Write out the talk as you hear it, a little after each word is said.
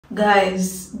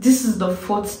Guys, this is the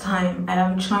fourth time I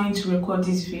am trying to record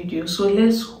this video, so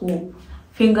let's hope,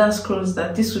 fingers crossed,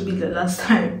 that this will be the last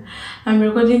time I'm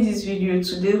recording this video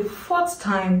today. Fourth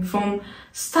time from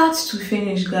start to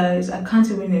finish, guys. I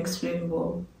can't even explain,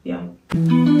 but yeah.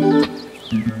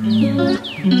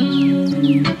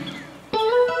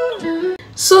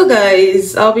 So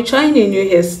guys, I'll be trying a new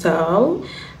hairstyle,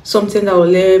 something that will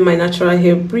let my natural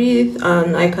hair breathe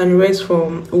and I can rest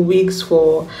from wigs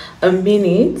for a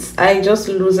minute. I just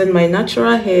loosened my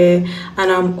natural hair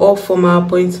and I'm off for my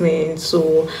appointment,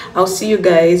 so I'll see you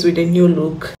guys with a new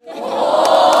look.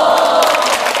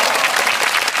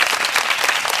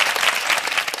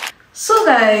 So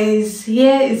guys,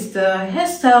 here is the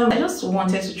hairstyle. I just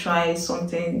wanted to try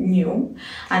something new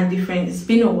and different. It's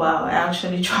been a while I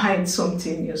actually tried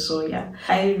something new, so yeah,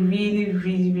 I really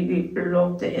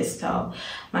love the hairstyle.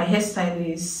 My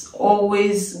hairstylist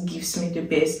always gives me the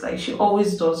best. Like, she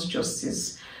always does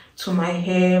justice to my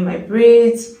hair, my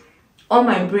braids, all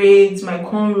my braids, my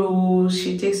cornrows.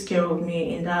 She takes care of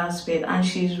me in that aspect, and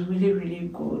she's really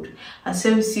good. Her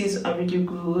services are really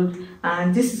good,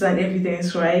 and this is an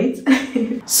evidence, right?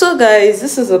 So guys,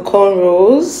 this is the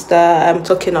cornrows that I'm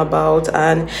talking about,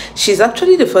 and she's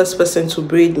actually the first person to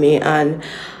braid me, and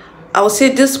I would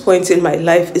say this point in my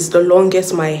life is the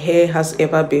longest my hair has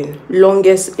ever been.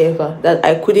 Longest ever, that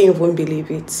I couldn't even believe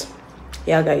it.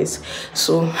 Yeah guys,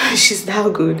 so she's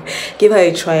that good. Give her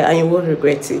a try and you won't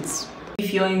regret it.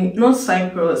 If you're in North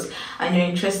Cyprus and you're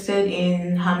interested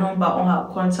in her number or her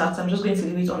contact, I'm just going to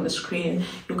leave it on the screen.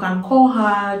 You can call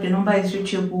her. The number is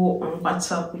reachable on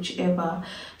WhatsApp, whichever.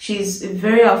 She's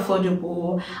very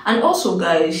affordable, and also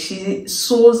guys, she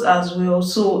sews as well,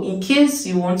 so in case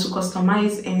you want to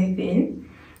customize anything,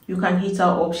 you can hit her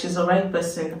up. She's the right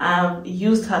person. I've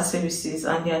used her services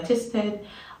and they are tested,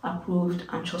 approved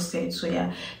and trusted, so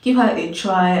yeah, give her a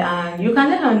try and you can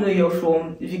let her know you're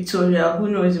from Victoria. Who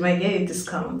knows, you might get a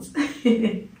discount.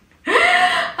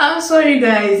 I'm sorry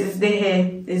guys, it's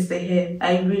the hair.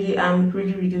 I really am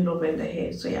really loving the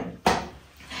hair, so yeah.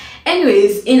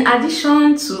 Anyways, in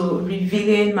addition to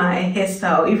revealing my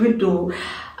hairstyle, even though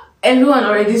everyone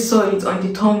already saw it on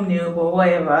the thumbnail, but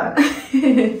whatever.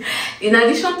 In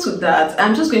addition to that,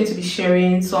 I'm just going to be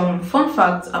sharing some fun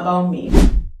facts about me.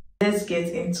 Let's get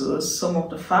into some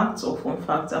of the facts or fun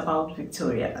facts about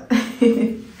Victoria.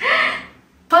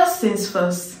 First things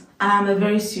first, I am a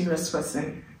very serious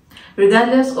person.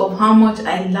 Regardless of how much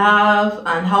I laugh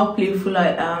and how playful I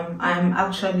am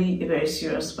actually a very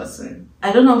serious person.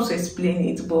 I don't know how to explain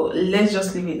it, but let's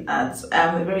just leave it at I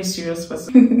am a very serious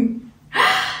person.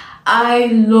 I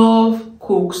love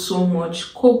Coke so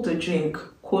much. Coke the drink,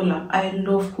 cola. I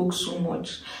love Coke so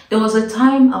much. There was a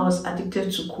time I was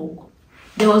addicted to Coke.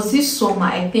 There was this summer,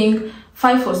 I think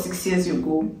 5 or 6 years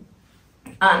ago,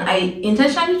 and I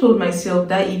intentionally told myself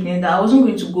that evening that I wasn't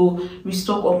going to go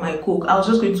restock on my Coke. I was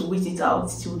just going to wait it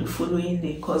out till the following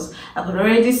day, because I could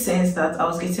already sense that I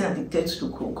was getting addicted to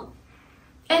the Coke.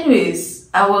 Anyways,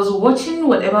 I was watching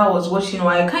whatever I was watching, or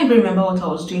I can't even remember what I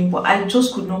was doing, but I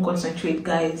just could not concentrate,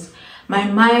 guys. My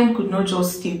mind could not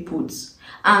just stay put.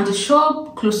 And the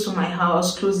shop close to my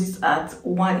house closes at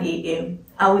 1 a.m.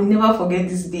 I will never forget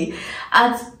this day.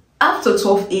 After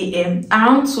 12 a.m.,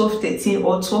 around 12:13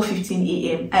 or 12:15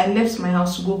 a.m., I left my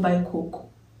house to go buy Coke.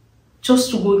 Just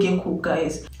to go get Coke,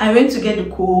 guys. I went to get the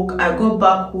Coke. I got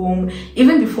back home.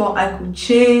 Even before I could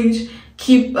change,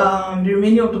 keep the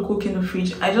remaining of the Coke in the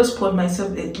fridge, I just poured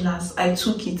myself a glass. I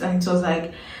took it and it was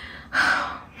like...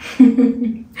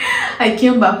 I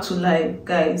came back to life,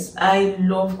 guys. I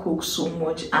love Coke so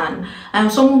much, and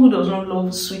I'm someone who does not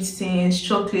love sweet things,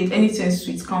 chocolate, anything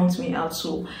sweet counts me out.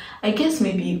 So I guess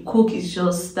maybe Coke is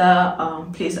just the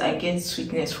place I get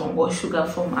sweetness from, or sugar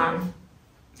from. And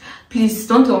please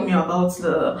don't tell me about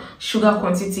the sugar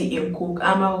quantity in Coke.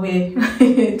 I'm aware.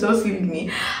 Just leave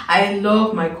me. I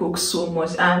love my Coke so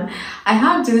much, and I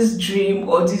have this dream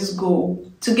or this goal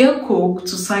to get Coke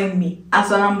to sign me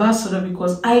as an ambassador,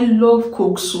 because I love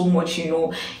Coke so much, you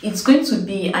know. It's going to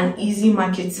be an easy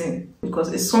marketing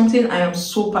because it's something I am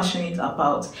so passionate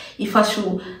about. If I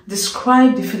should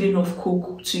describe the feeling of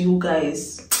Coke to you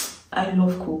guys, I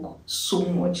love Coke so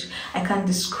much. I can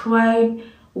describe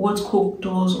what Coke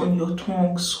does on your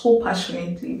tongue so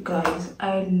passionately, guys.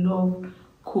 I love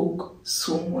Coke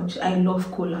so much. I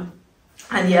love cola.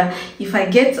 And yeah, if I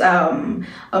get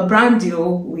a brand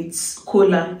deal with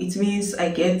cola, it means I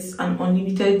get an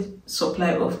unlimited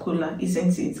supply of cola,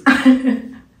 isn't it?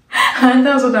 And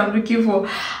that's what I'm looking for.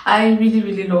 I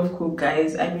really love Coke,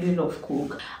 guys. I really love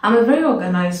Coke. I'm a very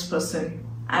organized person.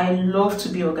 I love to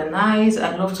be organized.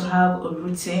 I love to have a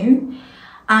routine.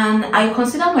 And I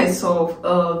consider myself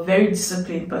a very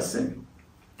disciplined person.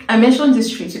 I mentioned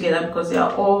these three together because they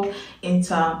are all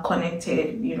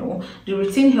interconnected. You know, the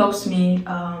routine helps me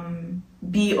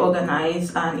be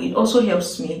organized, and it also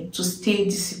helps me to stay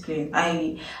disciplined.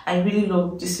 I really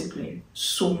love discipline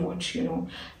so much. You know,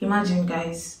 imagine,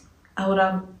 guys,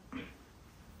 I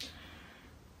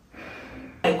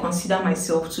consider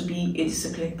myself to be a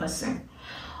disciplined person.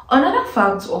 Another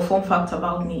fact or fun fact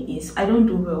about me is I don't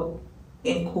do well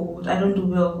in cold. I don't do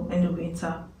well in the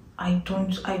winter. I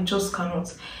just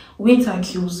cannot. Winter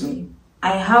kills me.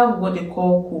 I have what they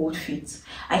call cold feet.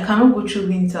 I cannot go through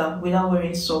winter without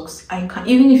wearing socks. I can,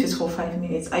 even if it's for 5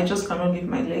 minutes, I just cannot leave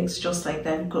my legs just like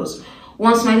that, because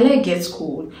once my leg gets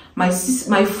cold, my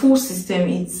full system,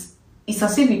 it's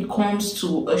as if it comes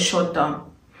to a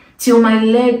shutdown. Till my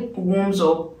leg warms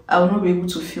up, I will not be able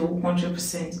to feel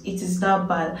 100%. It is that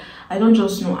bad. I don't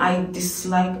just know. I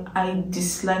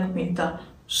dislike winter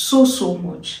so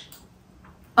much.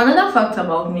 Another fact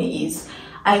about me is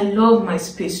I love my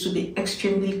space to be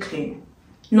extremely clean.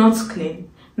 Not clean,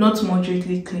 not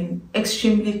moderately clean,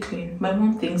 extremely clean. My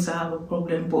mom thinks I have a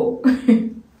problem, but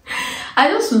I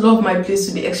just love my place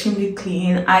to be extremely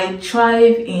clean. I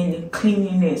thrive in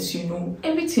cleanliness, you know.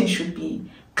 Everything should be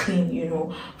clean, you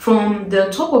know, from the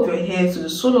top of your head to the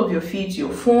sole of your feet, your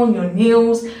phone, your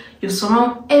nails, your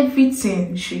surround,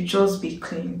 everything should just be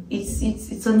clean.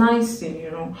 It's a nice thing, you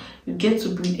know. You get to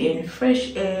breathe in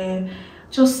fresh air.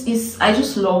 I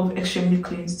just love extremely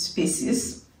clean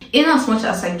spaces. In as much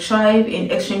as I thrive in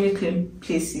extremely clean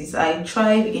places, I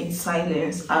thrive in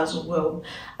silence as well.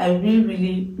 I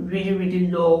really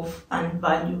love and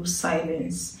value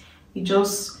silence. It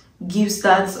just gives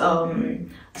that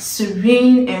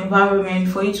serene environment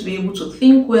for you to be able to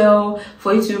think well,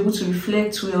 for you to be able to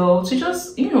reflect well, to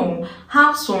just, you know,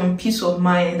 have some peace of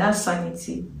mind and that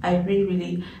sanity. I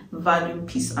really value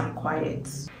peace and quiet.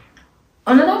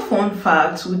 Another fun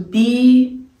fact would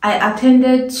be I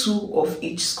attended 2 of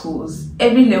each schools.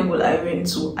 Every level I went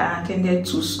to, I attended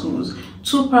 2 schools.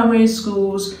 2 primary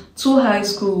schools, 2 high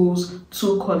schools,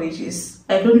 2 colleges.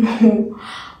 I don't know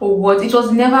what. It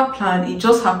was never planned. It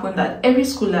just happened that every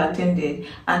school I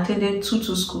attended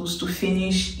 2 schools to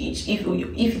finish each. If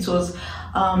it was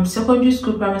secondary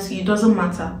school, primary school, it doesn't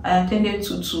matter. I attended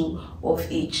 2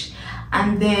 of each.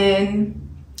 And then,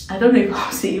 I don't know if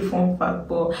I'll say a fun fact,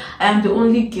 but I am the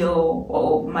only girl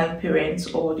of my parents,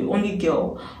 or the only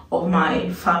girl of my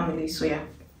family. So yeah,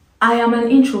 I am an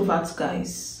introvert,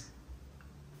 guys.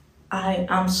 I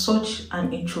am such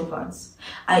an introvert.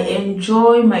 I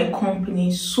enjoy my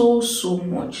company so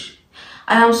much.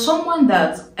 I am someone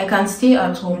that I can stay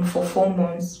at home for 4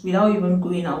 months without even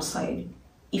going outside.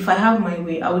 If I have my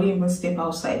way, I wouldn't even step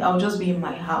outside. I'll just be in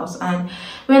my house. And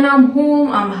when I'm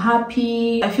home, I'm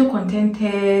happy. I feel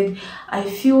contented. I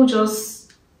feel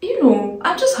just, you know,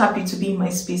 I'm just happy to be in my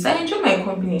space. I enjoy my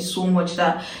company so much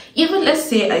that even, let's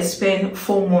say I spend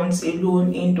 4 months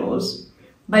alone indoors,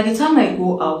 by the time I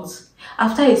go out,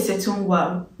 after a certain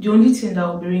while, the only thing that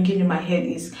will be ringing in my head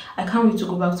is, I can't wait to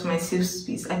go back to my safe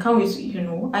space. I can't wait to, you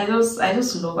know, I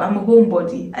just love, I'm a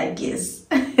homebody, I guess.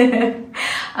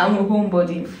 I'm a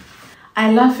homebody.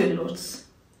 I laugh a lot.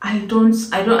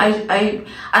 I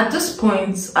at this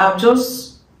point, I've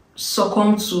just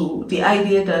succumbed to the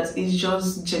idea that it's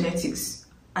just genetics.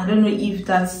 I don't know if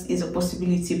that is a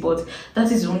possibility, but that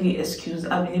is the only excuse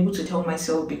I've been able to tell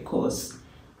myself, because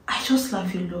I just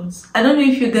laugh a lot. I don't know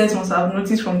if you guys must have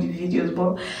noticed from the videos,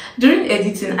 but during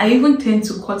editing, I even tend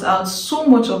to cut out so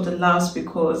much of the laughs,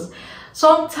 because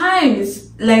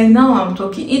sometimes, like now I'm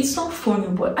talking, it's not funny,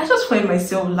 but I just find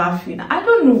myself laughing. I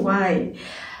don't know why.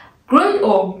 Growing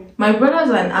up, my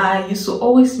brothers and I used to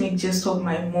always make jest of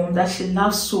my mom that she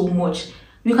laughs so much.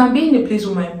 You can be in a place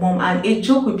with my mom and a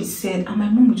joke will be said and my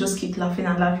mom will just keep laughing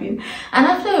and laughing. And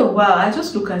after a while, I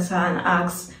just look at her and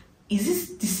ask, is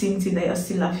this the same thing that you're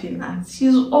still laughing at?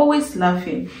 She's always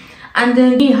laughing. And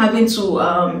then me having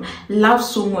to laugh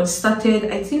so much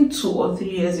started, I think, 2 or 3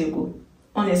 years ago.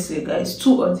 Honestly, guys,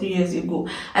 2 or 3 years ago,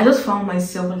 I just found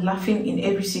myself laughing in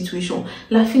every situation,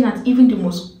 laughing at even the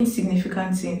most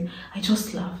insignificant thing. I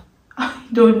just laugh. I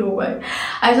don't know why.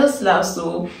 I just laugh.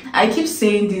 So I keep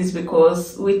saying this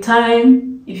because with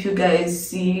time, if you guys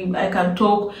see, I can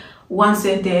talk 1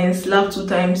 sentence, laugh 2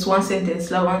 times, 1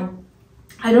 sentence, laugh 1.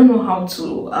 I don't know how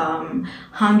to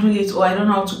handle it, or I don't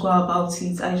know how to go about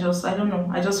it. I don't know.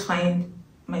 I just find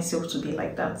myself to be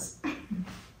like that.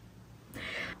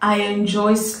 I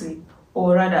enjoy sleep,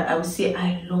 or rather I would say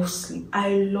I love sleep. I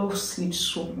love sleep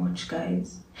so much,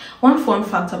 guys. One fun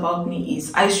fact about me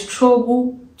is I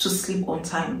struggle to sleep on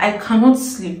time. I cannot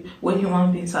sleep when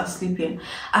human beings are sleeping.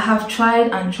 I have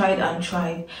tried and tried and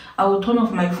tried. I will turn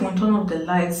off my phone, turn off the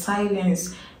lights,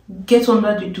 silence, get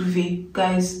under the duvet.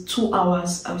 Guys, 2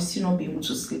 hours, I will still not be able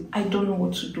to sleep. I don't know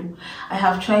what to do. I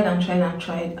have tried and tried and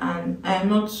tried, and I am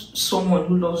not someone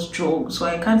who loves drugs, so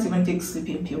I can't even take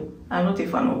sleeping pill. I'm not a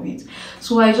fan of it.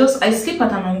 So I sleep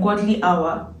at an ungodly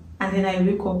hour, and then I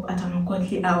wake up at an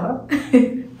ungodly hour.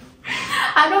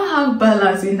 I don't have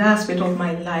balance in that aspect of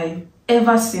my life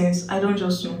ever since. I don't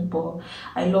just know, but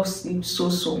I love sleep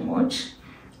so much.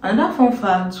 Another fun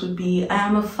fact would be I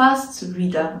am a fast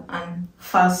reader and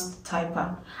fast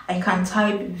typer. I can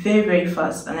type very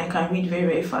fast, and I can read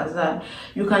very fast. That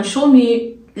you can show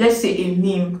me, let's say, a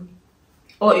meme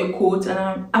or a quote,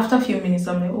 and after a few minutes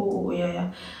I'm like, oh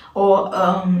yeah,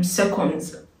 or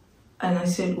seconds, and I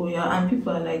said, oh yeah, and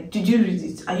people are like, did you read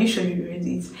it? Are you sure you read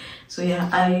it? So yeah,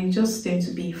 I just tend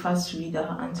to be a fast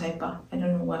reader and typer. I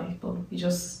don't know why, but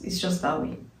it's just that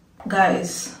way.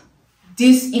 Guys,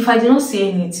 this, if I did not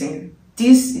say anything,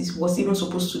 this was even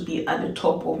supposed to be at the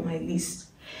top of my list.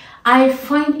 I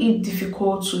find it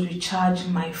difficult to recharge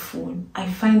my phone. I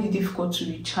find it difficult to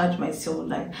recharge my cell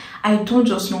line. I don't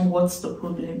just know what the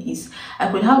problem is. I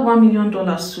could have $1 million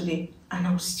today and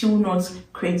I'll still not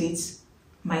credit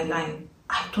my line.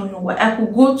 I don't know why. I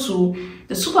could go to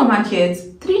the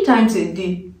supermarket 3 times a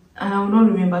day and I will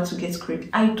not remember to get credit.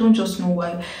 I don't just know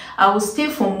why. I will stay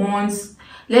for months.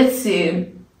 Let's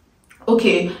say,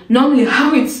 okay, normally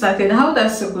how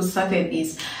that circle started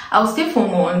is I'll stay for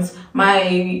months,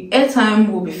 my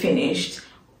airtime will be finished,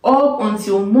 up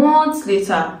until months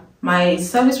later my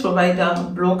service provider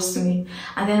blocks me,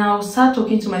 and then I'll start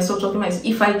talking to myself,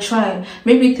 if I try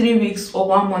maybe 3 weeks or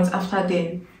 1 month after,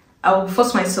 then I will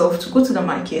force myself to go to the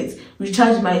market,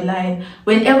 recharge my line.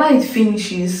 Whenever it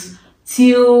finishes,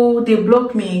 till they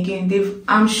block me again,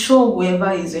 I'm sure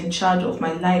whoever is in charge of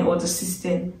my line or the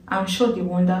system, I'm sure they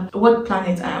wonder what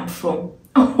planet I am from.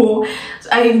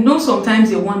 I know sometimes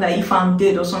they wonder if I'm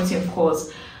dead or something,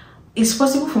 because it's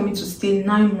possible for me to stay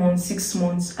 9 months, 6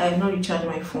 months, I have not recharged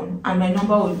my phone and my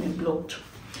number will be blocked.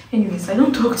 Anyways, I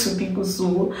don't talk to people,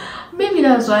 so maybe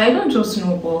that's why. I don't just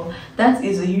know, but that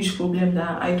is a huge problem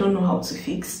that I don't know how to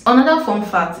fix. Another fun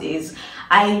fact is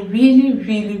I really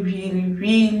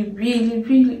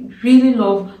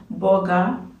love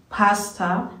burger,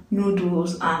 pasta,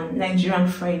 noodles, and Nigerian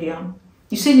fried yam.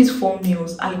 You see these 4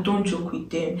 meals, I don't joke with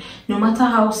them. No matter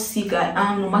how sick I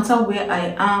am, no matter where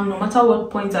I am, no matter what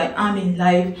point I am in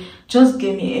life, just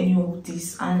give me any of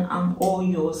this and I'm all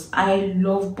yours. I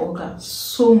love burger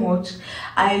so much.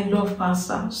 I love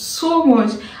pasta so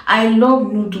much. I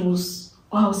love noodles.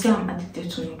 Well, I would say I'm addicted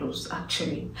to noodles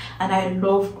actually, and I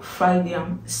love fried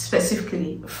yam,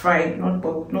 specifically fried, not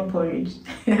boiled, not porridge.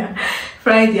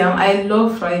 Fried yam, I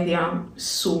love fried yam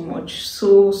so much,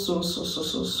 so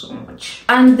much.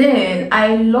 And then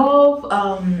I love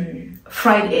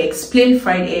fried eggs, plain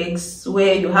fried eggs,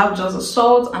 where you have just the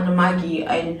salt and the Maggi.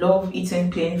 I love eating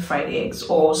plain fried eggs,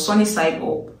 or sunny side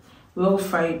up, well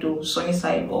fried though, sunny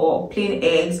side, or plain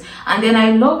eggs. And then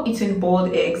I love eating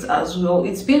boiled eggs as well.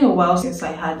 It's been a while since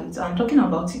I had it. I'm talking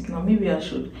about it now. Maybe I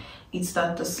should eat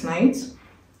that this night.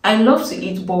 I love to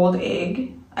eat boiled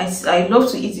egg. I love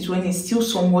to eat it when it's still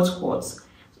somewhat hot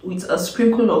with a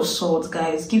sprinkle of salt.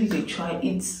 Guys, give it a try.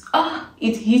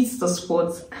 It hits the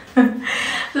spot.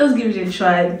 Just give it a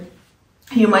try.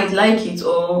 You might like it,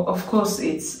 or of course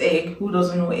it's egg. Who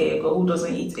doesn't know egg, or who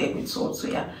doesn't eat egg with salt? So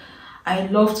yeah, I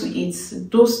love to eat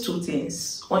those 2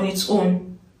 things on its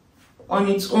own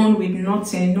with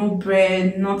nothing, no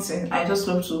bread, nothing. I just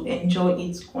love to enjoy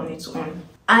it on its own.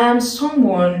 I am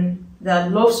someone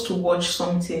that loves to watch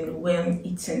something when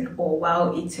eating or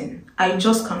while eating. I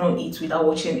just cannot eat without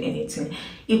watching anything.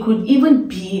 It could even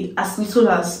be as little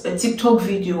as a TikTok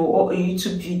video or a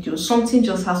YouTube video. Something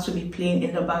just has to be playing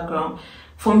in the background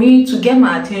for me to get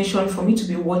my attention, for me to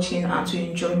be watching and to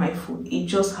enjoy my food. It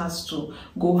just has to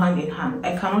go hand in hand.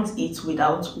 I cannot eat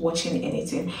without watching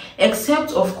anything,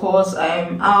 except of course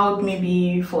I'm out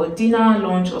maybe for dinner,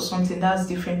 lunch or something. That's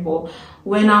different. But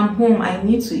when I'm home, I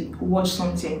need to watch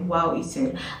something while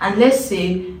eating. And let's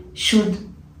say, should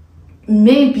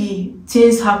maybe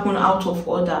things happen out of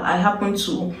order, I happen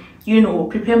to, you know,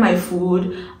 prepare my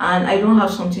food and I don't have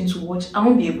something to watch, I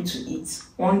won't be able to eat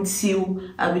until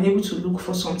I've been able to look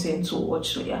for something to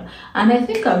watch. So yeah, and I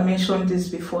think I've mentioned this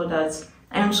before, that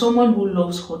I am someone who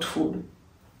loves hot food.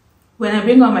 When I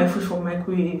bring out my food from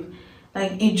microwave,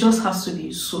 like, it just has to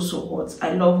be so hot.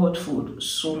 I love hot food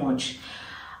so much.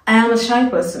 I am a shy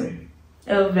person,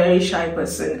 a very shy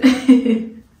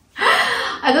person.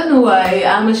 I don't know why.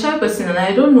 I'm a shy person and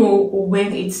I don't know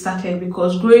when it started,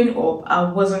 because growing up,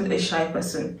 I wasn't a shy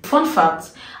person. Fun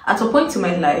fact, at a point in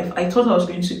my life, I thought I was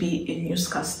going to be a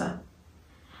newscaster.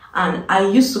 And I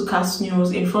used to cast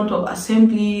news in front of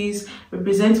assemblies,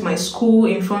 represent my school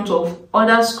in front of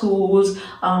other schools,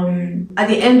 at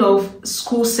the end of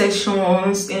school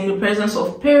sessions, in the presence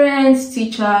of parents,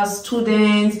 teachers,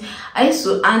 students. I used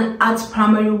to, and at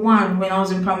primary one, when I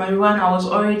was in primary one, I was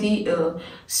already a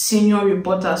senior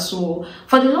reporter. So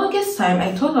for the longest time,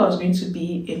 I thought I was going to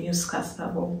be a newscaster.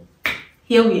 But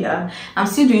here we are. I'm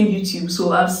still doing YouTube,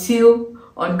 so I'm still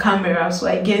on camera, so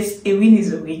I guess a win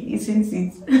is a win, isn't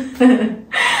it?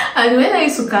 And when I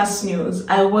used to cast news,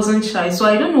 I wasn't shy, so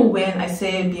I don't know when I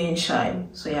said being shy.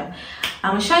 So yeah,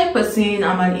 I'm a shy person.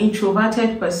 I'm an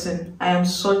introverted person. I am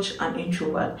such an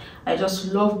introvert. I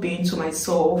just love being to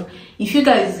myself. If you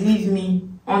guys leave me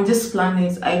on this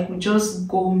planet, I could just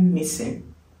go missing.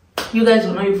 You guys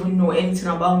will not even know anything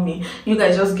about me. You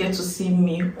guys just get to see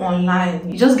me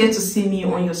online. You just get to see me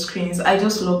on your screens. I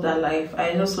just love that life.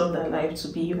 I just love that life, to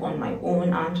be on my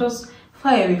own and just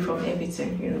far away from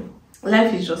everything, you know.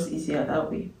 Life is just easier that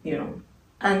way, you know.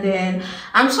 And then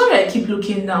I'm sorry I keep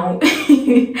looking down.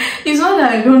 It's not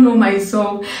that I don't know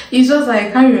myself, it's just that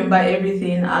I can't remember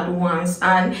everything at once.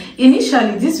 And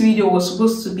initially this video was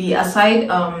supposed to be, aside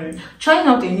trying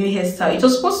out a new hairstyle, it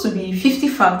was supposed to be 50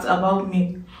 facts about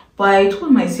me. But I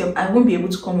told myself I won't be able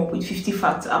to come up with 50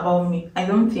 facts about me. I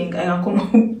don't think I can come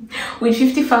up with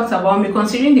 50 facts about me,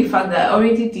 considering the fact that I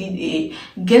already did a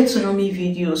get to know me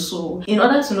video. So in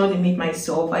order to not limit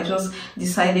myself, I just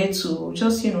decided to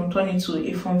just, you know, turn into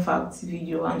a fun facts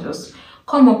video and just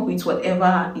come up with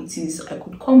whatever it is I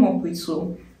could come up with.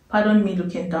 So pardon me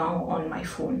looking down on my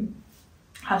phone.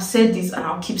 I've said this and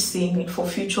I'll keep saying it for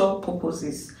future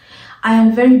purposes. I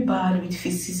am very bad with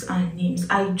faces and names.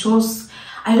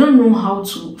 I don't know how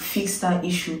to fix that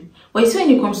issue. But it's when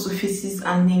it comes to faces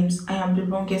and names, I am the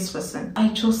wrongest person. I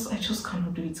just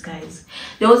cannot do it, guys.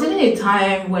 There was even a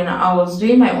time when I was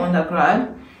doing my undergrad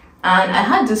and I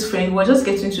had this friend. We were just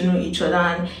getting to know each other,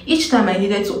 and each time I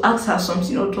needed to ask her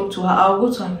something or talk to her, I'll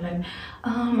go to her and be like,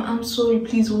 I'm sorry,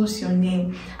 please, what's your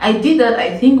name? I did that,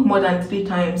 I think, more than 3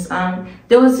 times. And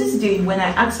there was this day when I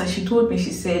asked her, she told me,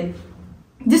 she said,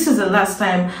 this is the last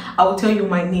time I will tell you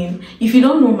my name. If you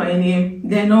don't know my name,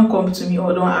 then don't come to me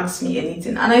or don't ask me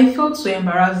anything. And I felt so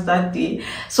embarrassed that day.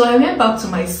 So I went back to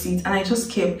my seat and I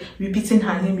just kept repeating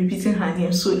her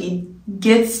name. So it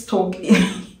gets stuck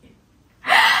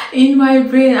in my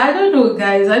brain. I don't know,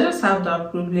 guys. I just have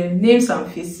that problem. Names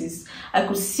and faces. I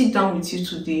could sit down with you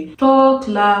today, talk,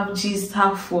 laugh, gist,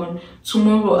 have fun.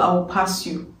 Tomorrow I will pass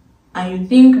you. And you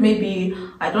think maybe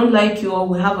I don't like you or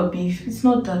we have a beef. It's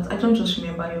not that. I don't just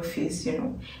remember your face, you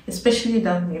know, especially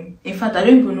that name. In fact, I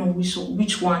don't even know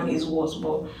which one is worse,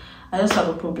 but I just have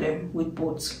a problem with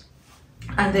both.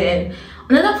 And then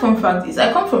another fun fact is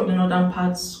I come from the northern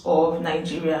parts of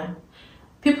Nigeria.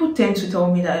 People tend to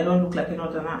tell me that I don't look like a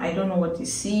northerner. I don't know what they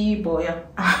see, but yeah,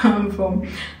 I'm from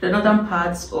the northern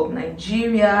parts of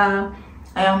Nigeria.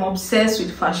 I am obsessed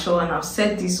with fashion. I've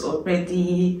said this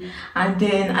already. And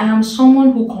then I am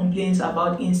someone who complains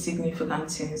about insignificant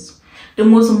things. The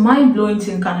most mind-blowing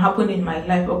thing can happen in my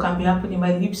life or can be happening,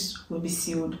 my lips will be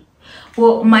sealed.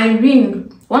 Well, my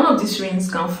ring, one of these rings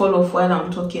can fall off while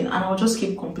I'm talking and I'll just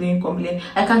keep complaining.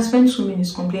 I can spend 2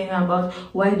 minutes complaining about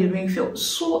why the ring felt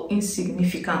so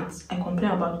insignificant. I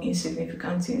complain about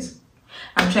insignificant things.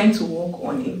 I'm trying to work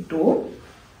on it though.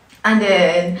 And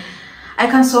then I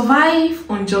can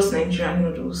survive on just Nigerian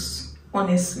noodles,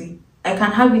 honestly. I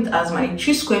can have it as my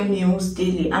 3 square meals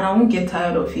daily and I won't get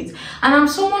tired of it. And I'm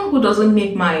someone who doesn't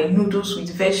make my noodles with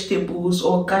vegetables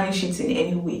or garnish it in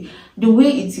any way. The way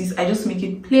it is, I just make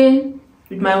it plain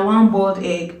with my 1 boiled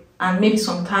egg, and maybe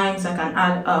sometimes I can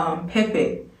add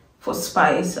pepper for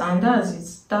spice, and that's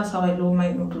it. That's how I love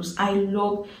my noodles.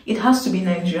 It has to be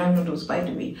Nigerian noodles, by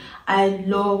the way. I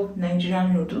love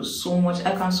Nigerian noodles so much.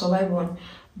 I can survive on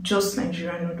just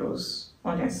Nigerian noodles,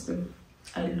 honestly.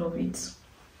 I love it.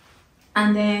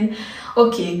 And then,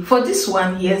 okay, for this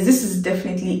one, yes, this is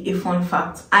definitely a fun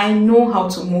fact. I know how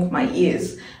to move my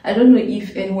ears. I don't know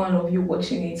if any one of you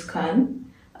watching it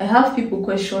can. I have people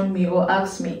question me or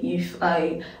ask me if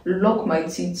I lock my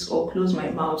teeth or close my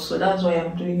mouth, so that's why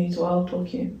I'm doing it while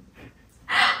talking.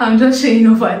 I'm just showing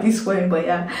off at this point, but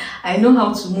yeah, I know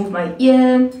how to move my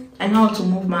ear. I know how to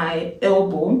move my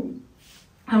elbow.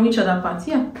 And which other part?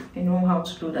 Yeah, I know how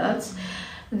to do that.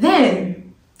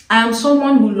 Then I am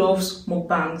someone who loves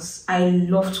mukbangs. I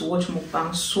love to watch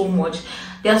mukbangs so much.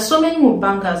 There are so many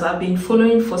mukbangers I've been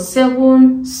following for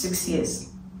 7-6 years.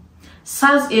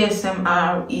 Saz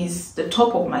ASMR is the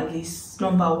top of my list,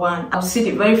 number one. I'll say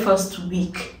the very first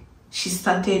week she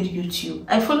started YouTube.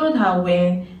 I followed her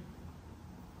when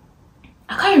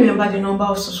I can't remember the number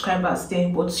of subscribers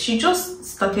then, but she just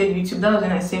started YouTube. That was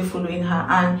when I started following her,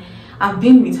 and I've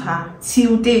been with her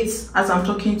till date as I'm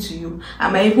talking to you. I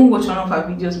might even watch one of her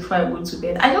videos before I go to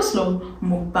bed. I just love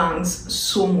mukbangs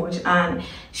so much, and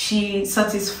she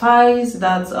satisfies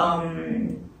that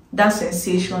that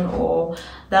sensation, or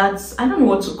that, I don't know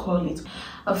what to call it.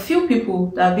 A few people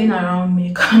that have been around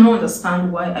me cannot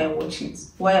understand why I watch it,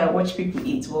 why I watch people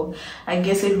eat. Well, I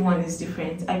guess everyone is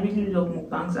different. I really love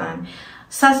mukbangs, and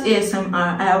Saz ASMR,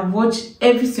 I have watched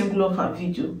every single of her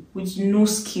video with no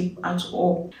skip at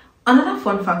all. Another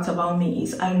fun fact about me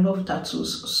is I love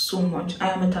tattoos so much. I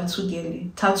am a tattoo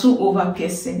girly, tattoo over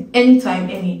piercing, anytime,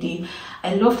 any day.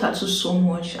 I love tattoos so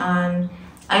much, and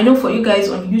I know for you guys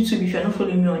on YouTube, if you're not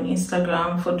following me on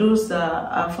Instagram, for those that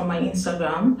are from my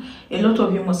Instagram, a lot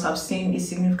of you must have seen a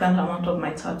significant amount of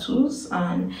my tattoos.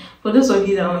 And for those of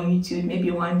you that are on YouTube,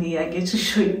 maybe one day I get to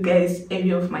show you guys every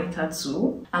of my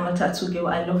tattoo. I'm a tattoo girl.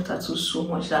 I love tattoos so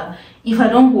much that if I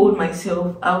don't hold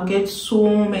myself, I'll get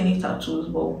so many tattoos.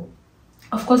 But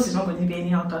of course, it's not going to be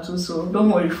anyhow tattoos, so don't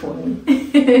worry for me.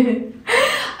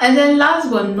 And then last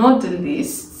but not the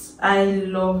least, I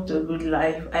love the good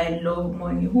life. I love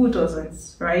money. Who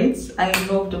doesn't, right? I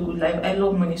love the good life. I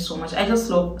love money so much. I just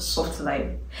love soft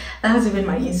life. That has been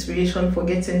my inspiration for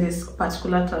getting this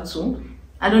particular tattoo.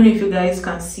 I don't know if you guys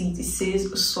can see it. It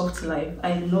says soft life.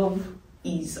 I love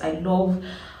ease. I love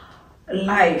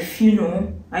life, you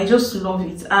know. I just love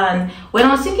it. And when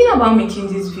I was thinking about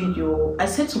making this video, I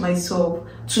said to myself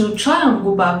to try and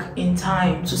go back in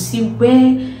time to see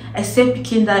where I started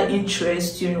picking that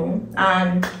interest, you know.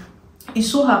 And it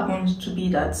so happened to be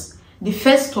that the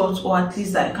first thought, or at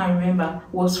least that I can remember,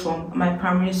 was from my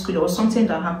primary school. There was something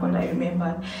that happened I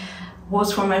remembered,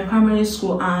 was from my primary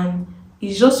school, and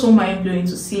it's just so mind-blowing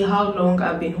to see how long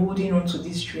I've been holding on to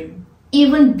this dream.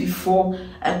 Even before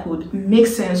I could make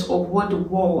sense of what the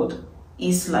world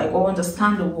is like or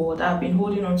understand the world, I've been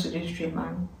holding on to this dream,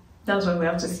 and that's why we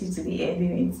have to see to the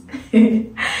end in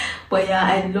it. But yeah,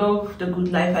 I love the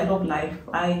good life. I love life.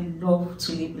 I love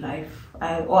to live life.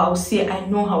 I would say I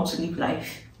know how to live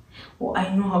life, or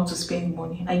I know how to spend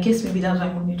money. I guess maybe that's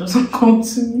why money doesn't come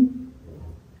to me,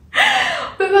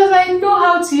 because I know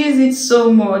how to use it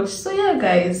so much. So yeah,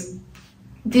 guys,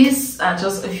 these are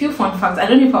just a few fun facts. I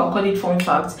don't know if I'll call it fun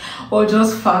facts or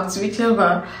just facts,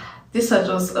 whichever. These are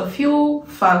just a few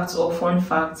facts or fun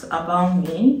facts about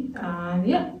me, and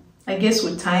yeah, I guess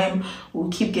with time we'll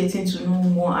keep getting to know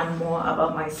more and more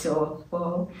about myself.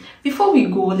 But before we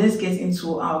go, let's get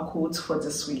into our quote for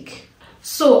this week.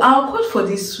 So our quote for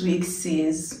this week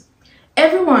says,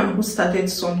 everyone who started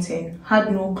something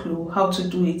had no clue how to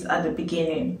do it at the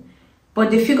beginning, but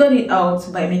they figured it out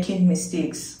by making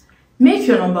mistakes. Make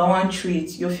your number one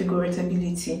trait your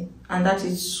figurability, and that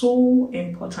is so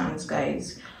important,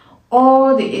 guys.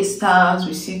 All the A-stars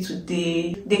we see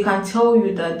today, they can tell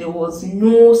you that there was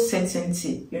no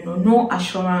certainty, you know, no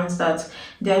assurance that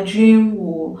their dream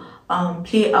will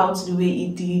play out the way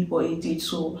it did or it did.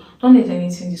 So don't let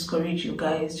anything discourage you,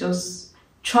 guys. Just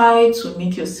try to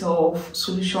make yourself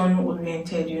solution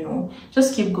oriented, you know.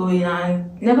 Just keep going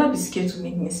and never be scared to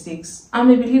make mistakes.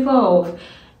 I'm a believer of,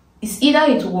 it's either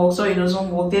it works or it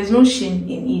doesn't work. There's no shame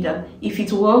in either. If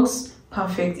it works,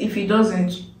 perfect. If it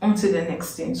doesn't, on to the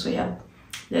next thing. So yeah,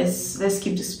 let's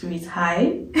keep the spirit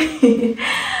high.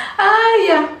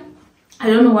 Yeah, I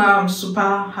don't know why I'm super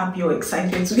happy or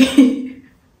excited today.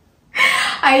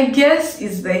 I guess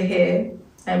it's the hair.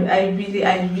 I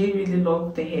really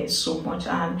love the hair so much.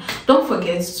 And don't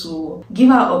forget to give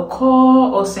her a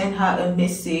call or send her a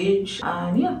message.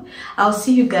 And yeah, I'll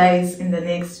see you guys in the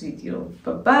next video.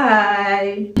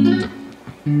 Bye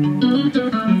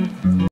bye.